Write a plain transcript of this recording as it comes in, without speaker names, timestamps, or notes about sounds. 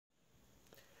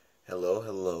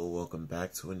Hello, welcome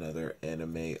back to another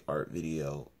anime art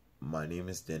video. My name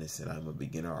is Dennis and I'm a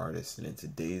beginner artist, and in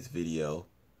today's video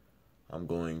I'm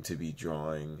going to be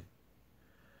drawing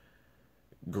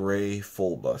Gray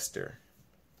Fullbuster.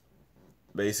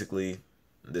 Basically,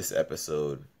 this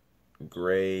episode,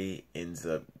 Gray ends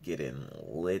up getting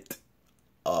lit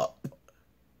up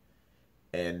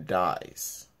and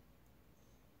dies.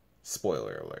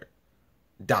 Spoiler alert.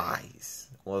 Dies.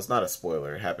 Well, it's not a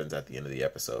spoiler. It happens at the end of the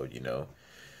episode, you know.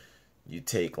 You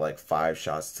take like 5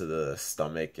 shots to the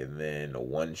stomach and then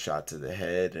 1 shot to the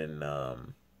head, and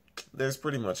there's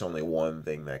pretty much only one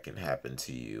thing that can happen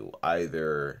to you.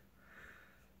 Either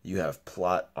you have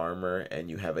plot armor and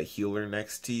you have a healer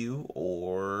next to you,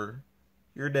 or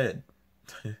you're dead.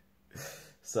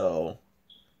 So,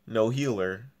 no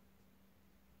healer.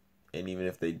 And even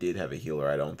if they did have a healer,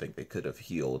 I don't think they could have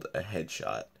healed a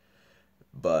headshot.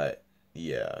 But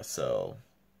yeah, so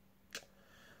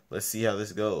let's see how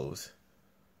this goes.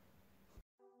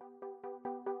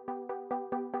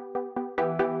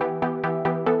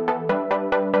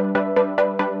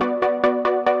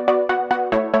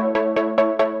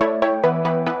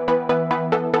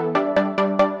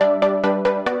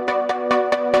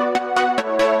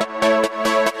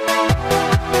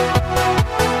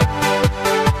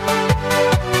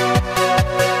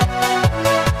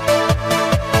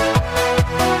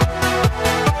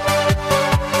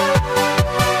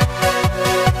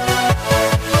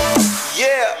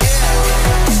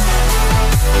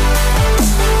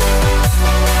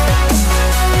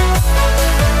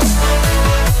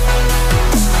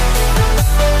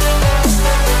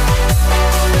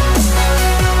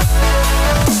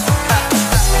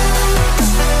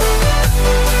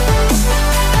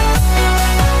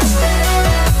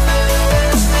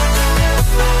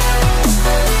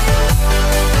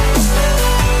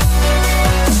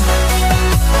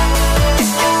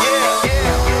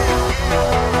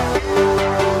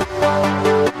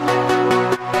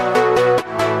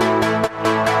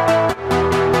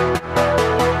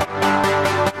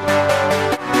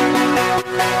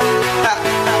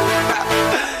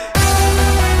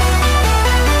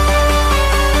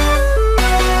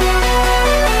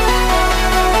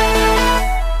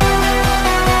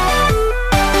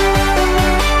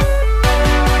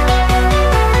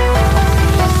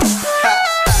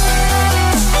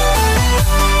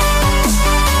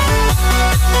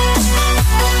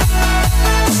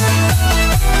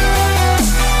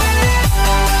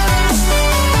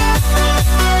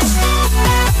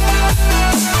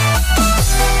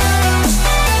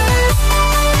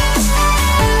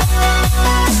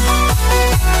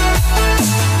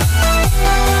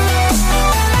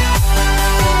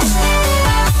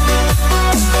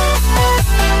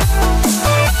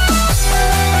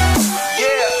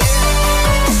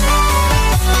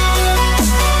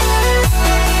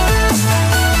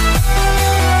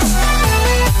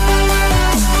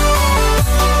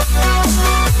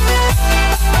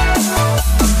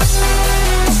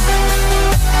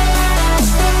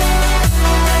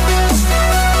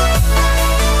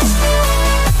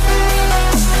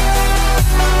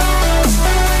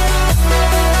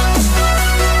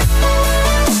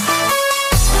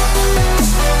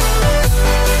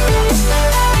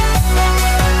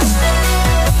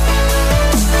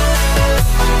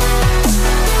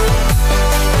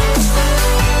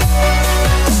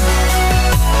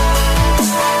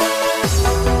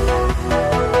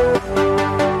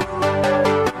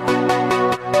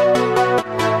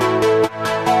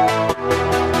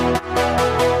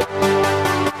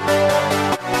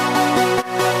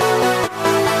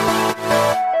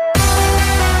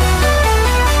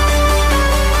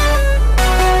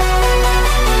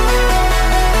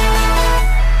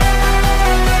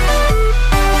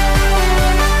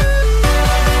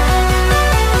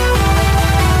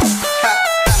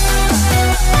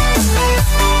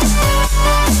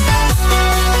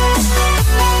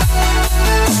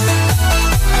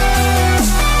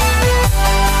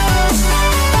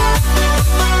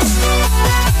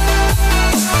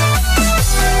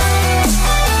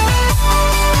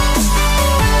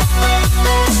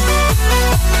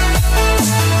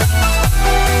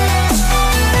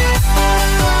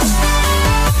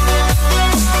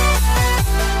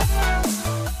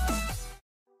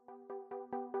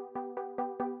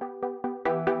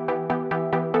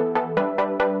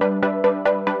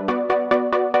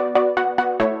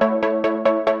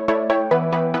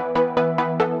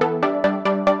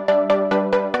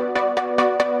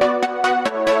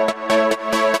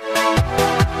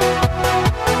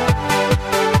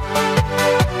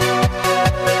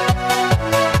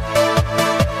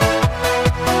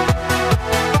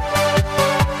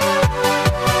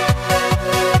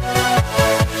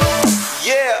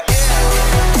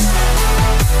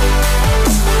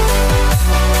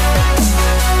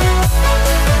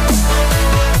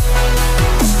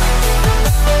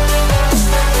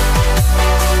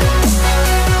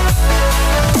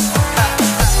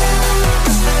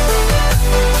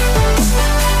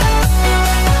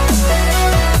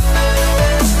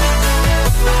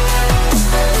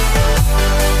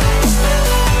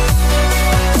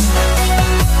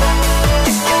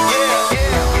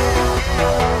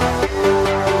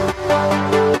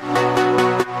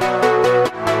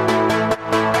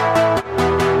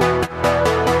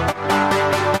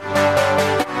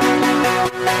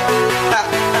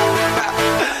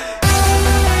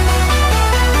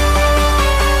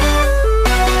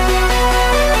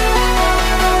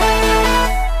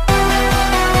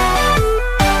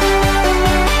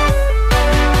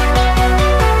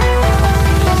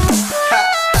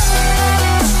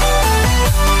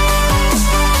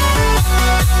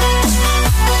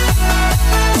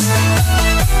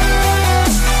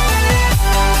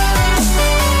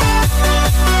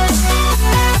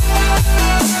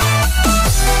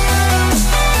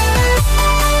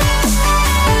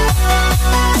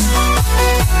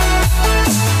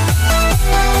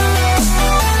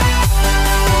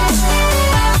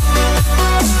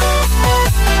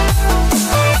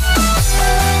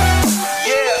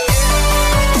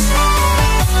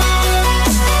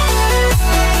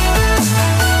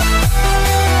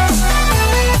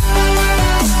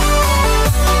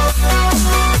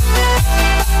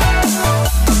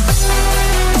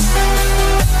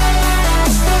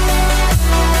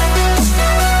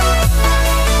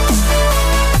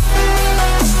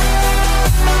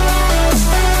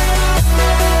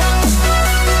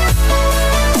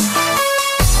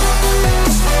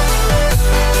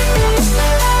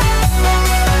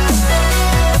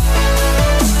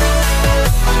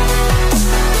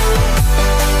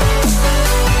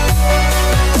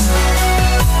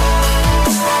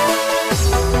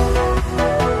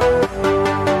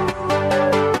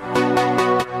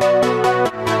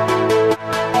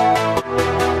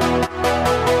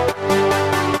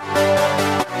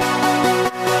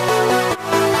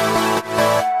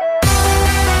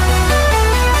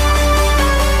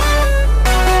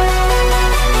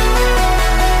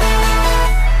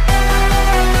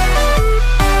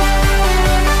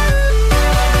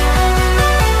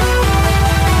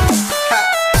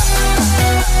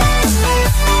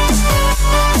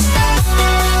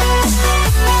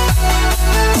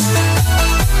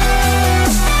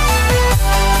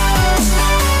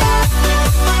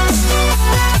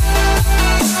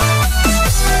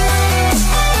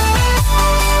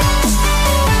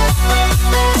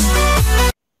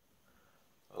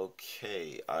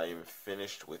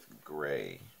 finished with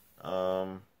Gray.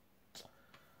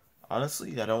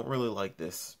 Honestly, I don't really like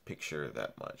this picture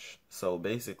that much. So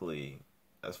basically,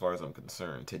 as far as I'm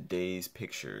concerned, today's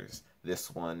pictures,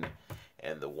 this one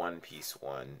and the One Piece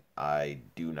one, I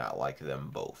do not like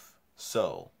them both.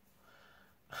 So,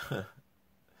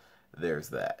 there's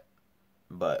that.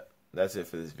 But that's it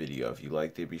for this video. If you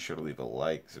liked it, be sure to leave a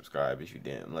like, subscribe if you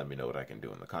didn't. Let me know what I can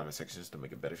do in the comment sections to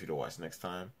make it better for you to watch next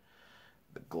time.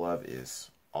 The glove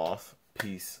is off.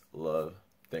 Peace, love.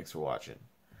 Thanks for watching.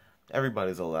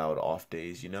 Everybody's allowed off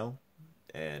days, you know?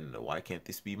 And why can't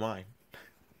this be mine?